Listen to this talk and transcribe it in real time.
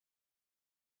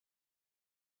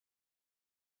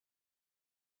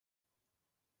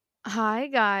Hi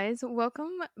guys,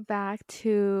 welcome back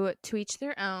to Each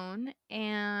Their Own.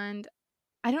 And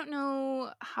I don't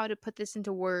know how to put this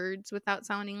into words without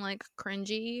sounding like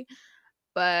cringy,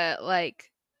 but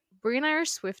like Brie and I are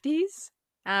Swifties.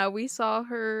 We saw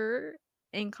her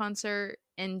in concert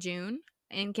in June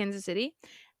in Kansas City,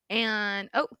 and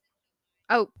oh,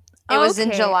 It was in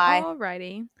okay, July.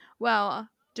 alrighty. Well,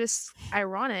 just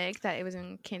ironic that it was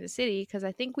in Kansas City because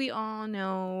I think we all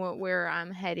know where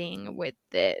I'm heading with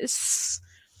this.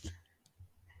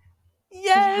 We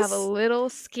have a Yes. little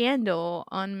scandal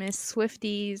on Miss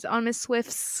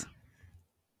Swift's.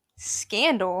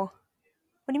 Scandal.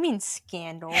 What do you mean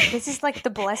scandal? This is like the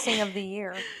blessing of the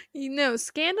year.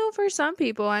 Scandal for some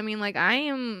people. I mean, like I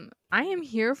am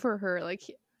here for her. Like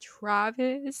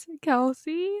Travis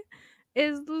Kelce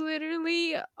is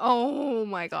literally, oh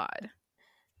my god.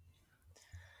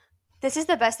 This is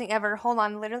the best thing ever. Hold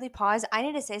on, literally pause. I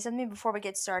need to say something before we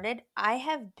get started. I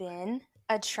have been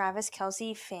a Travis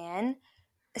Kelce fan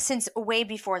since way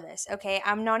before this. Okay,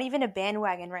 I'm not even a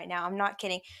bandwagon right now. I'm not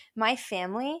kidding. My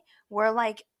family were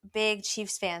like big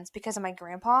Chiefs fans because of my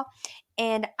grandpa,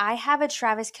 and I have a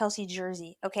Travis Kelce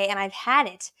jersey. Okay, and I've had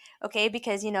it. Okay,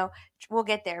 because we'll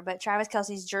get there, but Travis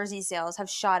Kelce's jersey sales have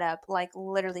shot up like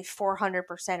literally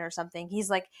 400% or something.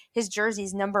 He's like his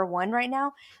jersey's number one right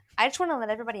now. I just want to let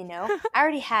everybody know I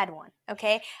already had one.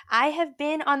 Okay, I have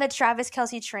been on the Travis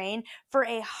Kelce train for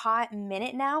a hot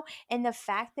minute now, and the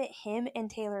fact that him and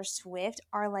Taylor Swift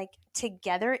are like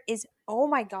together is, oh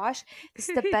my gosh, this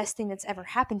is the best thing that's ever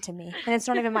happened to me. And it's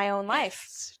not even my own life.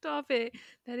 Stop it.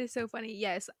 That is so funny.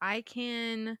 Yes, I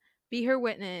can be her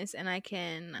witness and I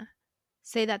can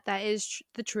say that that is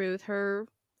the truth. Her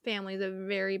family's a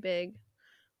very big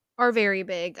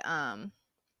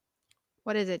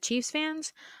what is it, Chiefs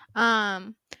fans.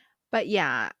 um but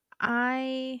yeah,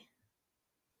 i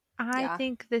I Yeah.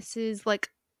 think this is like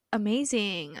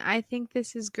amazing. I think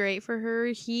this is great for her.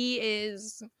 He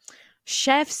is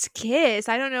chef's kiss.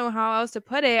 I don't know how else to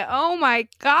put it. Oh my Yes,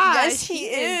 gosh, he he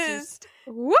is is. just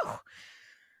woo,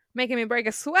 making me break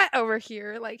a sweat over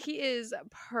here. Like he is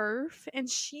perf and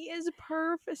she is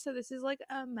perf. So this is like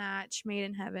a match made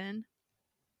in heaven.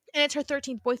 And it's her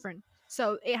 13th boyfriend.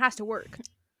 So it has to work.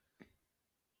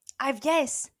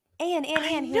 Yes. I And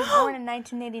he was born know. in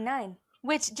 1989,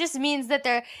 which just means that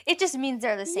they're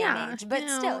the same Yeah, age, but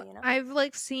still, I've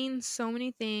like seen so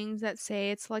many things that say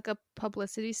it's like a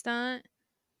publicity stunt.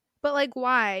 But like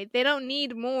why? They don't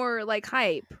need more like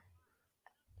hype.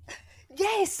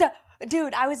 Yes.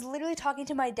 Dude, I was literally talking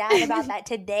to my dad about that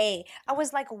today. I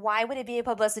was like, why would it be a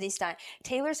publicity stunt?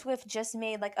 Taylor Swift just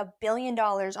made like $1 billion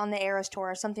on the Eras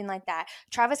Tour or something like that.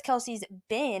 Travis Kelsey's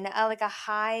been like a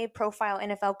high profile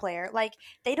NFL player. Like,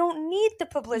 they don't need the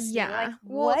publicity. Like, Yeah.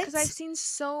 Well, cuz I've what? seen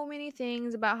so many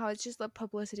things about how it's just a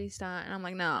publicity stunt and I'm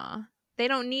like, "Nah. They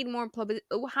don't need more publicity.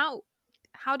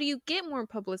 How do you get more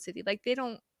publicity? Like they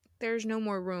don't there's no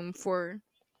more room for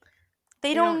They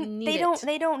they don't don't need they don't it."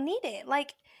 they don't need it.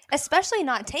 Like, especially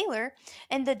not Taylor.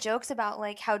 And the jokes about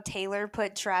like how Taylor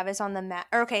put Travis on the map.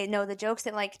 Or, okay, no, the jokes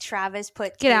that like Travis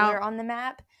put Get Taylor out. on the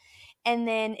map, and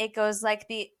then it goes like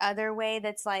the other way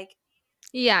that's like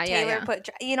Yeah, yeah, Taylor yeah. put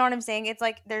you know what I'm saying? It's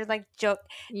like there's like joke.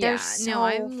 They're Yeah. No, so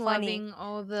I'm funny. loving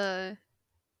all the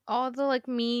like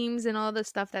memes and all the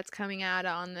stuff that's coming out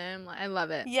on them. I love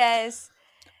it. Yes.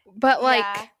 But Yeah.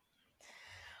 like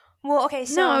Well, okay,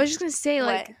 no, I so was just going to say what?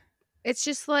 like it's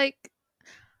just like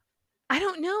I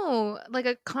don't know, like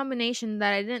a combination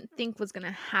that I didn't think was going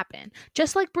to happen.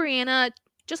 Just like Brianna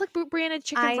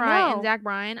Chicken I Fry and know. Zach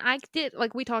Bryan, I did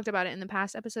like we talked about it in the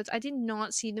past episodes. I did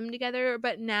not see them together,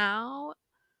 but now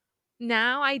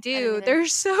I I didn't do. either. They're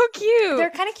so cute. They're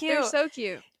kind of They're cute. so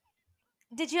cute.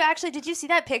 Did you see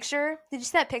that picture? Did you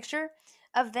see that picture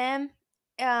of them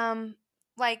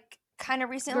like kind of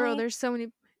Girl, recently? there's so many.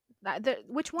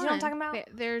 Which Do you know what I'm one? talking about?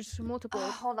 There's Oh, multiple.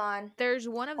 hold on. There's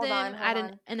one of Hold them on. Hold at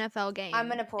an on. NFL I'm game,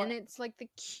 going to pull and it. it's like the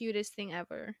cutest thing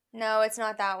ever. No, it's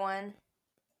not that one.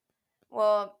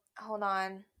 Well, hold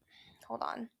on. Hold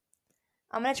on.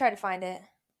 I'm going to try to find it.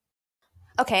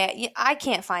 Okay, I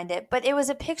can't find it, but it was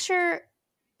a picture.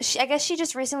 I guess she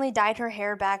just recently dyed her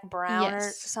hair back brown or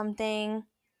Yes. something.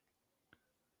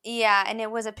 Yeah, and it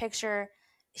was a picture.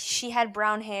 She had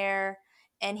brown hair,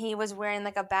 and he was wearing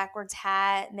like a backwards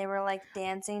hat, and they were like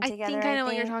dancing I together, think I I know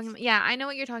what you're think. talking about. Yeah, I know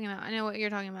what you're talking about. I know what you're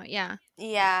talking about. Yeah.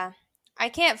 Yeah. I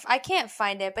can't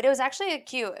find it, but it was actually a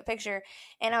cute picture,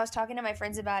 and I was talking to my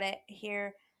friends about it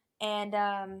here, and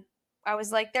I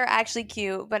was like they're actually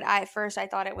cute, but at first I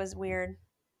thought it was weird.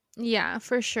 Yeah,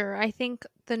 for sure. I think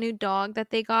the new dog that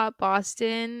they got,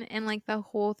 Boston, and like the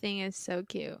whole thing is so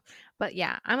cute. But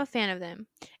yeah, I'm a fan of them.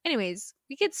 Anyways,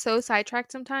 we get so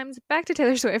sidetracked sometimes. Back to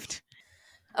Taylor Swift.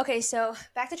 Okay, so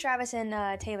back to Travis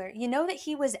and Taylor. You know that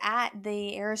he was at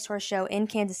the Eras Tour show in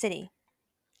Kansas City.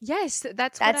 Yes,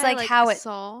 that's what That's I like like how it.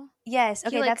 saw. Yes. He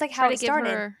Okay, that's like like tried how to it give started.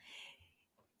 her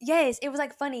Yes, it was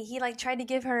like funny. He like tried to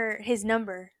give her his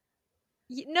number.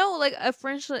 no, like a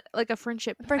friendship, like a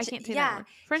friendship. I French. can't say that Yeah, word.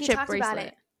 he Friendship talked about bracelet.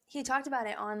 it. He talked about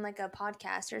it on like a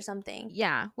podcast or something.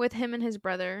 Yeah, with him and his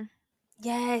brother.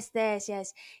 Yes, yes,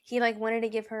 yes. He like wanted to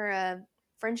give her a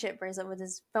friendship bracelet with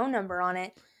his phone number on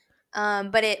it.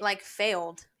 But it like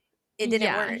failed. It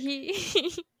didn't Yeah, work. he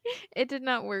it did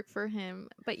not work for him.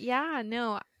 But yeah,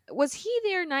 no. Was he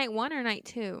there night 1 or night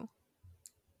 2?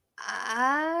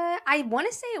 I want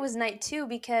to say it was night two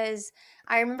because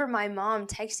I remember my mom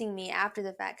texting me after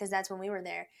the fact because that's when we were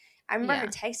there. I remember her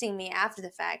Yeah. texting me after the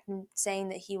fact and saying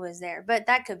that he was there, but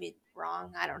that could be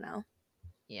wrong. I don't know.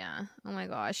 Yeah. Oh my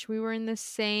gosh. We were in the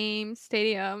same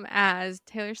stadium as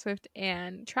Taylor Swift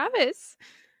and Travis.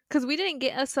 Cause we didn't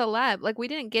get a celeb. Like we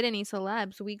didn't get any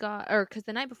celebs. We got or cause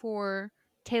the night before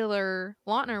Taylor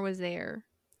Lautner was there.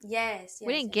 Yes,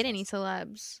 We yes, didn't yes, get any yes.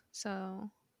 celebs.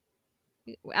 So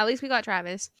at least we got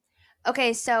Travis.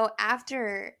 Okay, so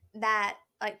after that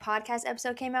like podcast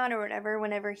episode came out or whatever,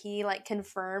 whenever he like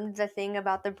confirmed the thing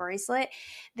about the bracelet,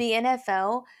 the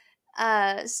NFL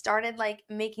started like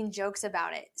making jokes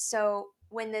about it. So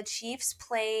when the Chiefs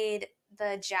played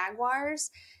the Jaguars,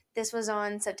 this was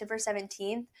on September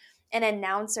 17th, an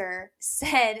announcer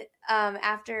said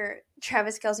after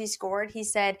Travis Kelce scored, he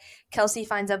said Kelce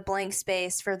finds a blank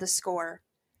space for the score,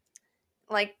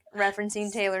 like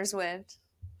referencing Taylor Swift.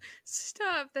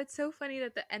 Stop. That's so funny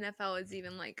that the NFL is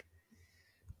even like,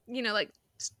 like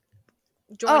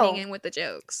joining Oh, in with the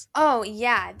jokes. oh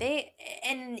yeah, they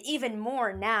and even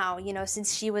more now.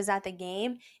 Since she was at the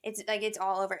game, it's like it's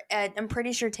all over. I'm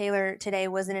pretty sure Taylor today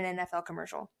was in an NFL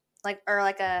commercial, like or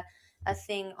like a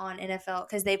thing on NFL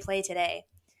because they play today,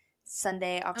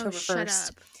 Sunday, Oh, October shut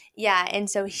 1st. up. Yeah, and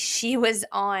so she was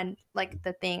on like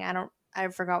the thing. I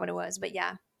forgot what it was, but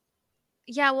yeah,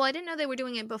 Yeah, well, I didn't know they were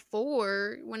doing it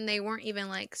before when they weren't even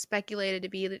like speculated to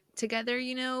be together,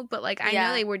 but like I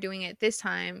know yeah, they were doing it this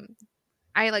time.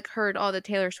 I like heard all the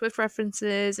Taylor Swift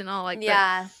references and all like the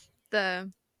yeah.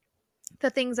 the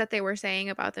the things that they were saying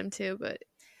about them too, but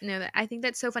no, that I think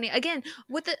that's so funny. Again,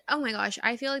 with the oh my gosh,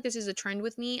 I feel like this is a trend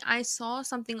with me. I saw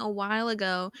something a while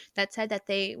ago that said that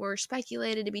they were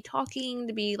speculated to be talking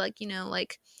to be like,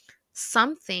 like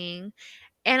something.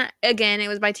 And again, it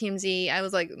was by TMZ. I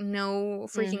was like, no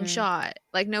freaking Mm-hmm. shot.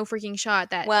 Like no freaking shot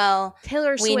that Well,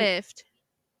 Taylor we Swift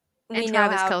and we know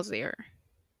Travis how Kelce are.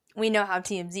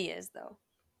 TMZ is though.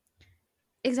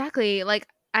 Exactly. Like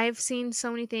I've seen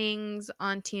so many things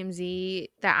on TMZ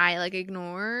that I like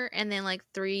ignore and then like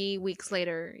 3 weeks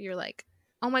later you're like,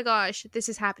 "Oh my gosh, this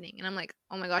is happening." And I'm like,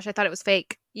 "Oh my gosh, I thought it was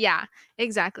fake." Yeah,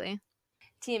 exactly.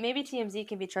 Maybe TMZ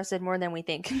can be trusted more than we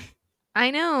think.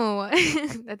 I know.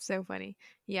 That's so funny.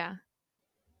 Yeah.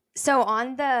 So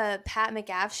on the Pat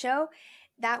McAfee show,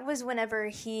 that was whenever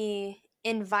he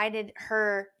invited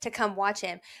her to come watch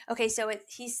him. Okay, so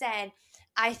he said,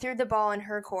 I threw the ball in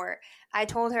her court. I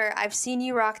told her, I've seen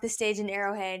you rock the stage in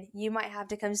Arrowhead. You might have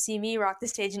to come see me rock the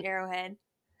stage in Arrowhead.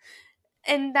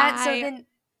 And so I then,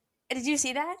 did you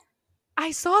see that?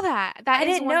 I saw that. That I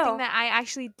is didn't one thing know. that I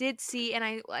actually did see and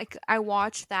I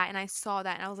watched that and I saw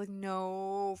that and I was like,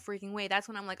 "No freaking way." That's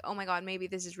when I'm like, "Oh my god, maybe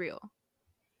this is real."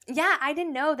 Yeah, I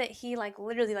didn't know that he like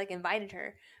literally like invited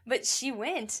her, but she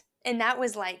went, and that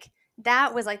was like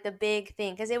the big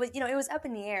thing because it was up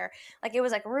in the air, like it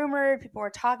was like rumored, people were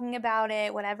talking about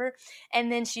it, whatever,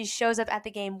 and then she shows up at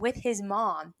the game with his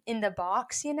mom in the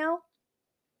box, and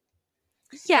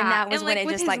Yeah, that was and when like it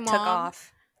just like took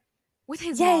off. with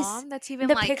his Yes, mom, that's even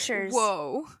the like, pictures.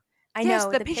 whoa. I Yes,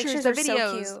 know the the pictures, pictures the are so videos.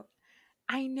 cute.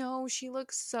 I know she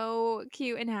looks so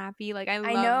cute and happy. Like I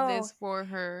I love know this for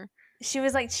her. she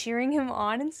was like cheering him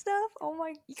on and stuff. Oh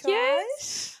my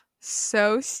Yes. gosh.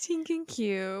 So stinking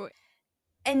cute.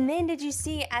 And then did you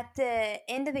see at the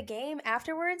end of the game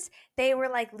afterwards, they were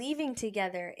like leaving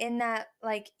together in that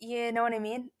like you know what I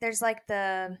mean? There's like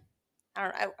the I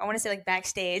don't I want to say like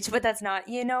backstage, but that's not,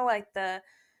 like the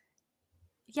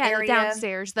Yeah, the area.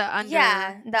 downstairs,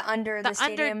 Yeah, the under the the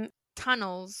under stadium.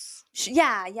 tunnels.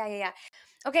 Yeah, yeah, yeah, yeah.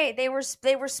 Okay, they were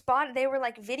spotted, they were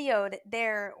like videoed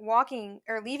there walking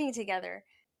or leaving together.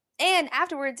 And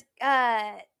afterwards,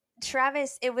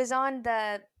 Travis, it was on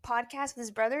the podcast with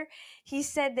his brother. He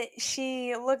said that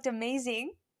she looked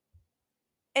amazing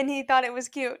and he thought it was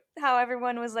cute how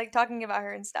everyone was like talking about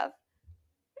her and stuff.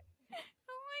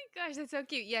 Gosh, that's so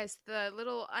cute. Yes, the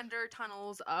little under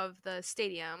tunnels of the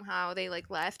stadium, how they like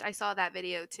left. I saw that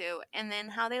video too. And then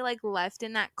how they like left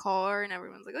in that car and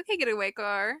everyone's like, "Okay, getaway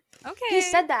car." He Okay.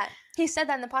 said that. He said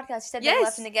that in the podcast. He said they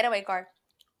left in Yes. the getaway car.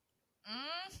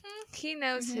 He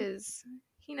knows Hmm.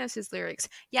 his lyrics.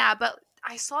 Yeah, but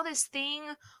I saw this thing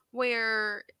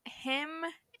where him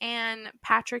and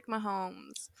Patrick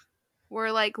Mahomes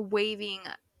were like waving.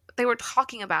 They were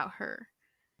talking about her.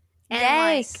 And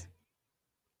like Yes.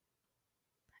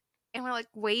 and we're like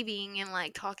waving and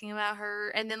like talking about her,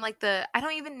 and then like the I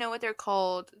don't even know what they're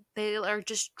called. They are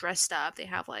just dressed up. They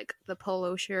have like the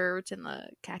polo shirts and the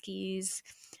khakis,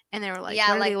 and they were like, Yeah,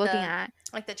 what are they looking at?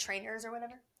 like the trainers or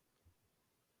whatever.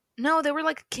 No, they were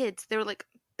like kids. They were like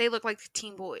they look like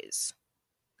teen boys.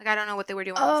 Like I don't know what they were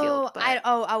doing on the field, Oh, but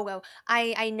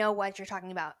I know what you're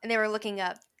talking about. And they were looking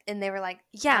up and they were like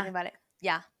talking yeah, about it.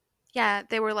 Yeah. yeah,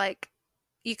 they were like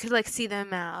you could like see their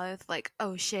mouth like,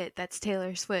 oh shit, that's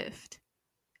Taylor Swift.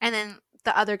 And then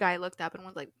the other guy looked up and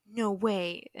was like, "No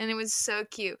way!" And it was so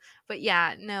cute. But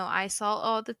yeah, no, I saw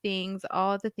all the things,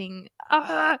 all the thing.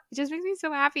 Ah, it just makes me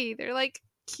so happy. They're like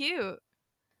cute.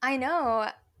 I know.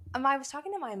 I was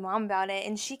talking to my mom about it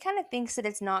and she kind of thinks that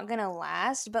it's not going to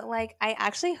last, but like I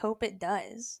actually hope it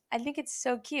does. I think it's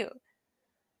so cute.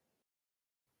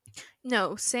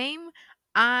 No, same.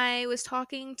 I was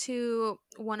talking to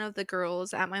one of the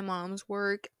girls at my mom's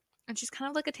work, and she's kind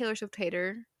of like a Taylor Swift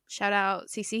hater. Shout out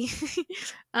Cece.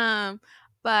 um,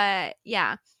 but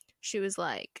yeah, she was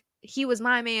like, he was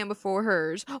my man before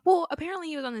hers. Well, apparently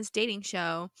he was on this dating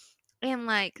show, and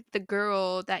like the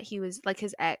girl that he was like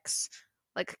his ex,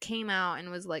 like came out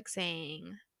and was like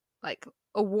saying, like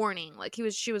a warning, like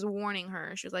she was warning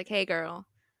her. She was like, "Hey, girl."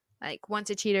 Like once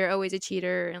a cheater, always a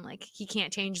cheater, and like he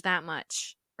can't change that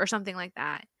much or something like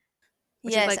that,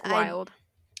 which is Yes, like wild.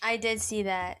 I did see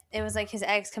that. It was like his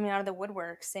ex coming out of the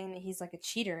woodwork saying that he's like a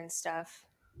cheater and stuff.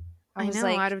 I I was know,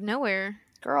 out like, of nowhere.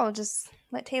 "Girl, just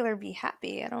let Taylor be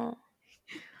happy." I don't.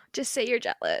 Just say you're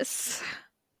jealous.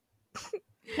 But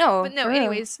No, no, for real.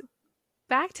 anyways,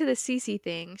 back to the Cece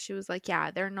thing. She was like,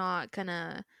 yeah, they're not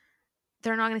gonna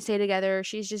stay together.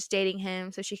 She's just dating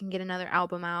him so she can get another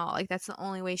album out. Like that's the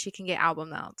only way she can get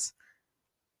album outs.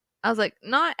 I was like,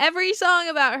 not every song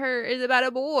about her is about a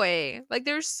boy. Like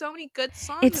there's so many good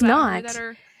songs It's about her that not.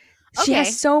 are She has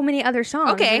okay. so many other songs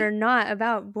that Okay. are not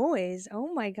about boys.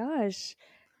 Oh my gosh.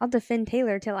 I'll defend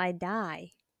Taylor till I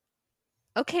die.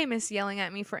 Okay, Miss yelling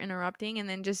at me for interrupting and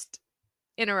then just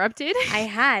interrupted. I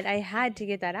had to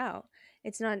get that out.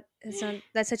 It's not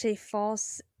that's such a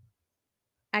false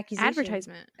accusation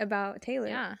Advertisement. about Taylor.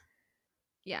 Yeah.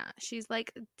 Yeah. She's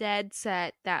like dead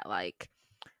set that like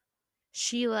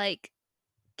she like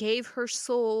gave her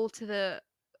soul to the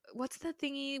what's the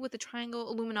thingy with the triangle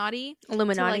Illuminati to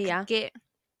Illuminati, like yeah.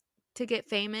 get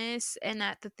famous and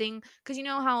that the thing cuz you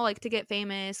know how like to get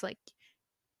famous like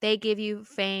they give you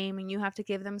fame and you have to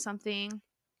give them something.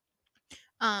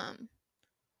 Um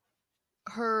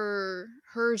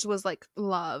hers was like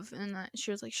love and that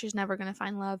she was like she's never going to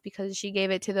find love because she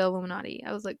gave it to the Illuminati.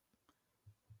 I was like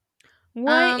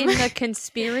What um in the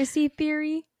conspiracy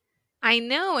theory? I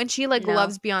know, and she like No.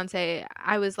 loves Beyonce.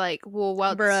 I was like, "Well,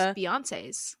 what's Bruh.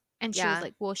 Beyonce's?" And she was Yeah.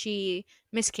 like, "Well, she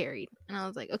miscarried." And I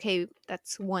was like, "Okay,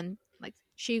 that's one. Like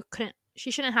she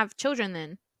shouldn't have children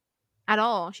then at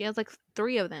all. She has like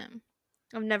 3 of them."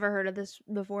 I've never heard of this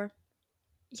before.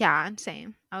 Yeah,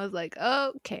 same. I was like,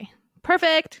 "Okay.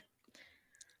 Perfect.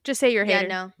 Just say you're a Yeah, hater.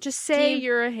 no. Just say Team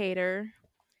you're a hater."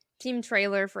 Team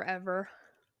Trailer forever.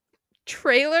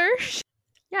 Trailer?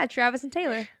 Yeah, Travis and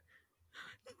Taylor.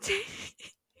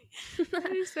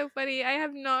 That is so funny. I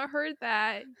have not heard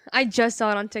that. I just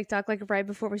saw it on TikTok like right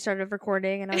before we started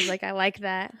recording and I was like, I like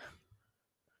that.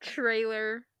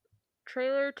 Trailer.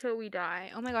 Trailer till we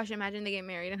die. Oh my gosh, imagine they get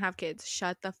married and have kids.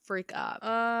 Shut the freak up.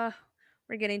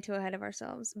 We're getting too ahead of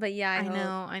ourselves. But yeah, I I hope.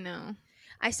 know, I know.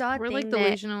 I saw a We're like thing that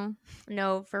delusional.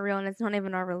 no, for real, and it's not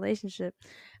even our relationship.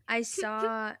 I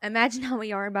saw imagine how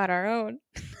we are about our own.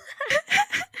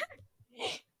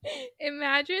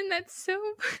 Imagine that's so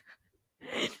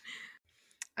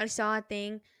I saw a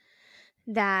thing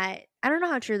that I don't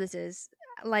know how true this is.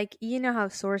 Like, you know how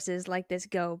sources like this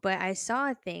go, but I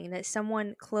saw a thing that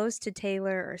someone close to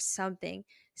Taylor or something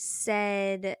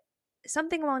said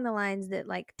something along the lines that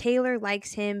like Taylor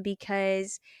likes him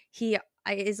because he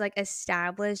is like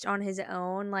established on his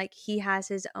own, like he has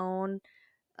his own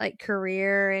like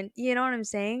career and you know what I'm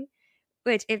saying?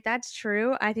 Which if that's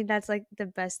true, I think that's like the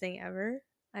best thing ever.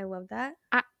 I love that.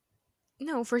 I,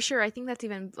 no, for sure. I think that's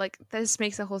even like this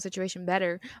makes the whole situation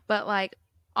better. But like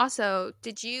Also,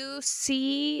 did you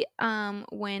see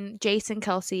when Jason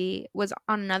Kelsey was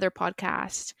on another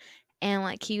podcast and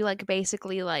like he like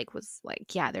basically like was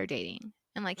like, yeah, they're dating.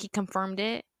 And like he confirmed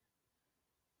it.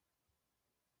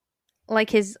 Like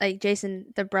his like Jason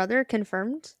the brother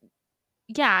confirmed.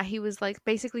 Yeah, he was like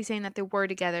basically saying that they were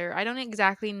together. I don't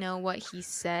exactly know what he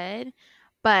said,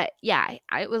 but yeah,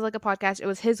 it was like a podcast. It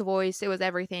was his voice, it was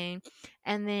everything.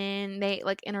 And then they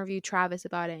like interviewed Travis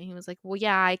about it, and he was like, "Well,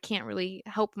 yeah, I can't really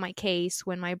help my case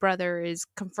when my brother is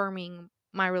confirming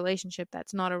my relationship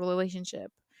that's not a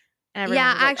relationship." And everyone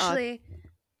Yeah, was like, "Oh, actually,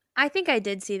 I think I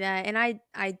did see that, and I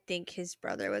think his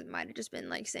brother was might have just been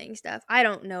like saying stuff. I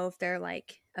don't know if they're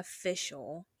like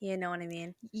official. You know what I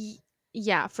mean? y-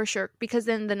 yeah, for sure." Because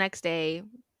then the next day,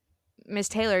 Miss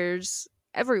Taylor's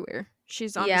everywhere.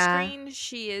 She's on the Yeah, screen,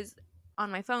 she is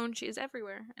on my phone, she is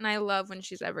everywhere. And I love when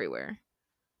she's everywhere.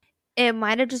 it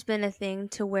might have just been a thing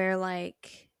to where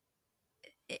like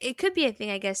it could be a thing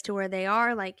I guess to where they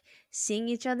are like seeing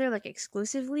each other like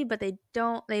exclusively, but they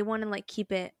don't. They want to like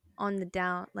keep it on the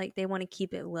down. Like they want to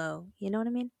keep it low. You know what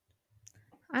I mean?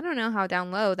 I don't know how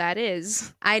down low that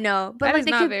is. I know, but That like is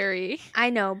they not could. very. I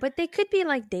know, but they could be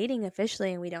like dating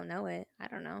officially, and we don't know it. I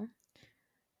don't know.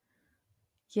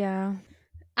 Yeah.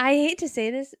 I hate to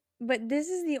say this, but this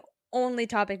is the only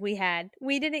topic we had.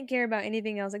 We didn't care about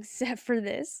anything else except for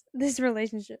this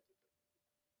relationship.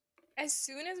 As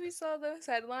soon as we saw those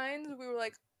headlines, we were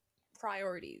like,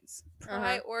 priorities. Uh huh.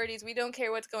 Priorities. We don't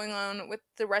care what's going on with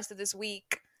the rest of this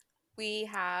week. We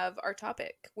have our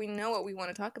topic. We know what we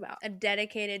want to talk about. A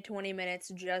dedicated 20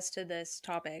 minutes just to this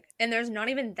topic, and there's not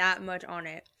even that much on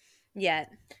it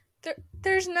yet.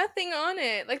 There's nothing on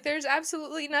it. Like there's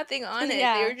absolutely nothing on it. They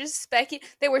Yeah. were just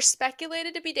they were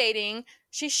speculated to be dating.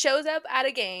 She shows up at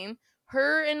a game.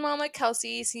 Her and Mama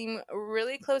Kelsey seem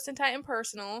really close and tight and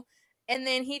personal. And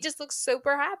then he just looks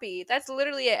super happy. That's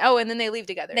literally it. Oh, and then they leave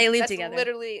together. They leave That's together,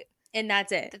 literally and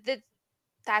that's it.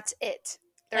 that's it.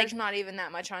 There's Like not even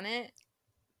that much on it.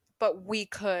 But we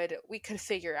could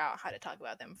figure out how to talk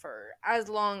about them for as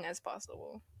long as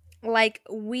possible. like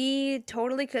we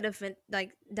totally could have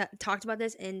like talked about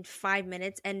this in 5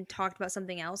 minutes and talked about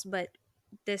something else, but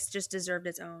this just deserved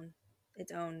its own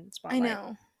I spotlight.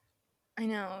 know. I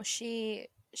know. She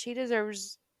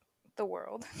deserves the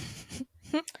world.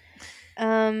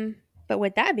 Um, but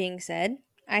with that being said,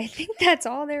 I think that's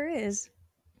all there is.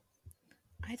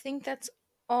 I think that's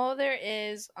all there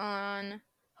is on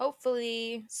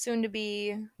hopefully soon to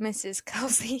be Mrs.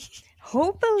 Kelsey.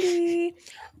 Hopefully.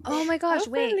 Oh my gosh,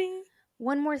 wait. Hopefully.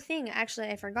 One more thing. Actually,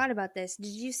 I forgot about this. Did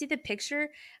you see the picture?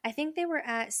 I think they were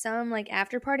at some like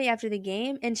after party after the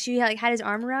game and she like had his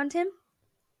arm around him.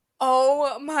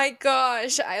 Oh my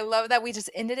gosh. I love that we just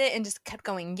ended it and just kept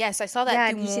going. Yes, I saw that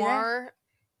Yeah, did you see that? Dumour.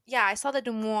 Yeah, I saw the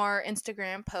Dumour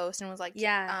Instagram post and was like,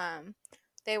 Yeah.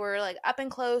 they were like up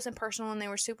and close and personal and they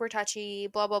were super touchy,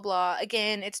 blah blah blah.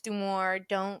 Again, it's Dumour.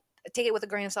 Don't take it with a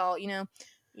grain of salt, you know.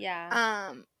 Yeah.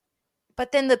 Um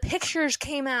but then the pictures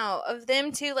came out of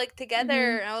them two like together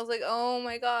Mhm. and I was like, "Oh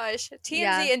my gosh,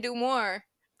 Yeah. TMZ and Dumour.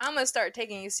 I'm going to start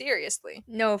taking you seriously."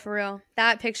 No, for real.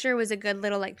 That picture was a good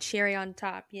little like cherry on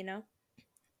top, you know?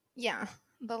 Yeah,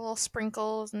 the little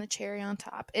sprinkles and the cherry on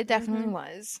top. It definitely Mhm.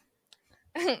 was.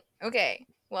 Okay.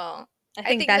 Well, I I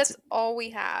think think that's all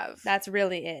we have. that's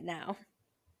really it now.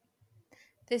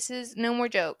 This is no more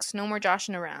jokes, no more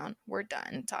joshing around. We're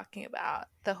done talking about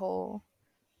the whole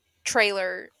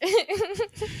trailer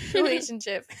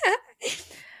relationship.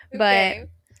 But Okay.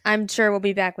 I'm sure we'll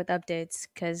be back with updates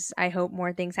cuz I hope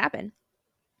more things happen.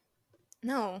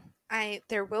 No,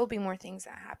 there will be more things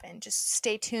that happen. Just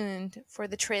stay tuned for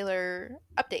the trailer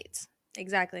updates.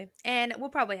 Exactly. And we'll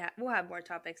have more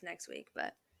topics next week,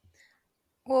 but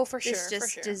Well, for this sure, for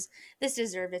just sure. does this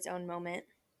deserved its own moment.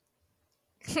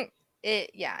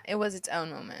 It was its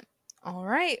own moment. All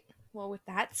right. Well, with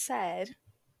that said,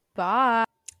 bye.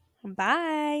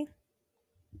 Bye.